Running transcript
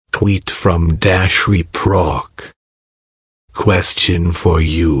tweet from Dash Riprock. Question for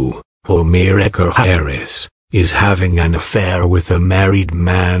you. America Harris is having an affair with a married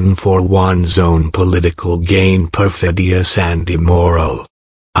man for one's own political gain, perfidious and immoral.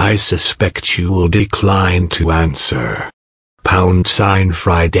 I suspect you'll decline to answer.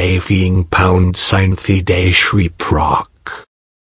 #Friday ing #the Dash Riprock.